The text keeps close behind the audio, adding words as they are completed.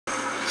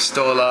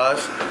Still alive?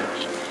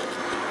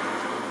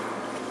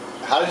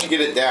 How did you get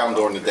it down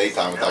during the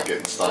daytime without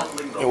getting stung?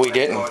 We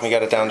didn't. We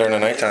got it down during the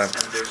nighttime.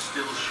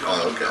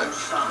 Oh,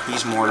 okay.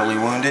 He's mortally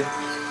wounded.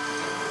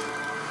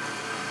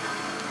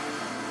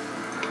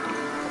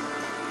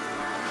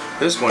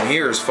 This one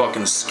here is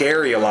fucking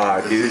scary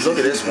alive, dude. Look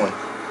at this one.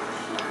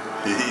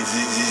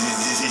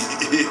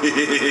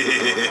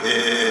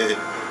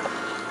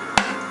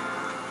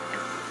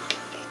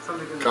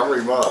 Cover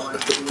him up.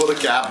 Put a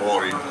cap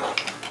on him.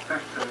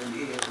 Factor in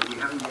here, but we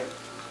haven't yet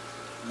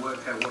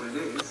worked out what it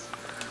is.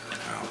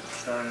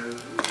 So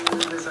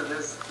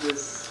it's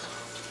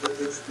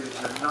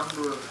the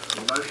number of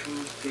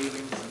emotions,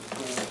 feelings, and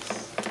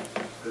thoughts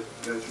that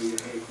go through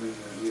your head when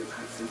you're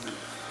packed into it.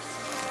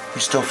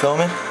 You still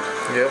filming?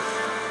 Yep.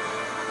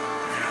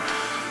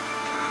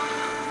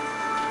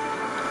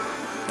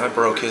 I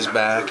broke his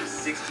back.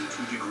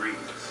 62 degrees.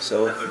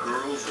 So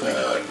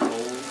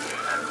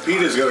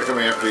PETA's gonna come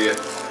after you.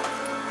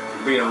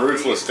 Being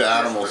ruthless to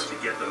animals. To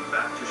get them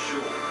back to shore.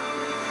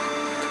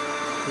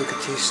 Look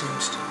at these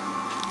things.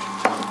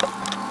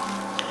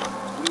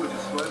 We were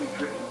just slowly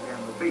drifting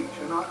down the beach,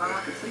 and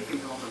I could see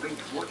people on the beach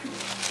watching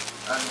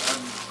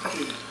and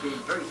probably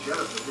being very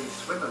jealous of these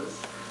swimmers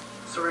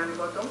surrounded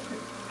by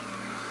dolphins.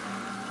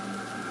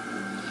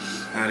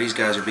 Now these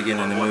guys are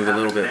beginning to move a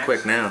little bit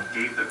quick now.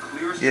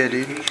 Yeah,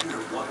 dude.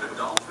 Of what the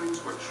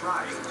dolphins were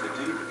trying to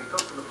do. It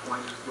got to the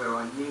point where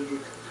I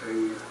needed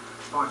to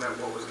find out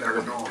what was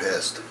going on.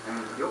 Pissed.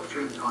 And the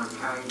opportune time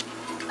came.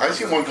 I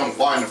seen one come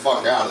flying the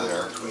fuck out of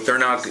there. They're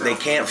not. They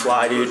can't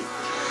fly, dude. I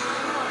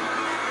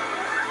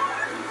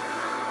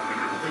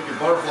think your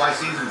butterfly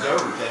season's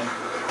over, Tim.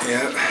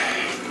 Yeah.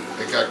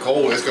 It got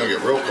cold. It's gonna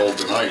get real cold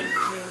tonight.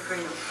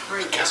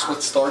 Guess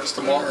what starts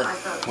tomorrow?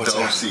 What's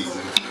Dove that?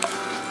 season.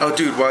 Oh,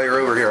 dude, while you're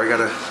over here, I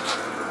gotta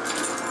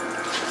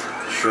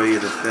show you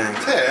the thing.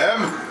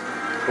 Tim,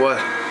 What?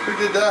 who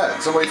did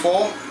that? Somebody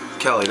fall?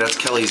 Kelly. That's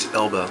Kelly's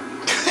elbow.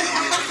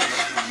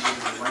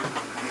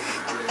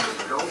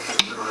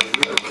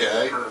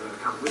 Okay.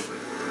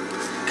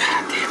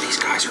 God damn, these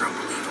guys are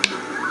unbelievable.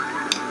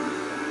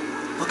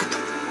 Look at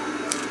them.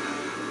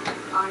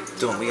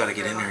 Dylan, we gotta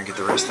get in there and get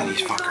the rest of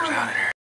these fuckers out of there.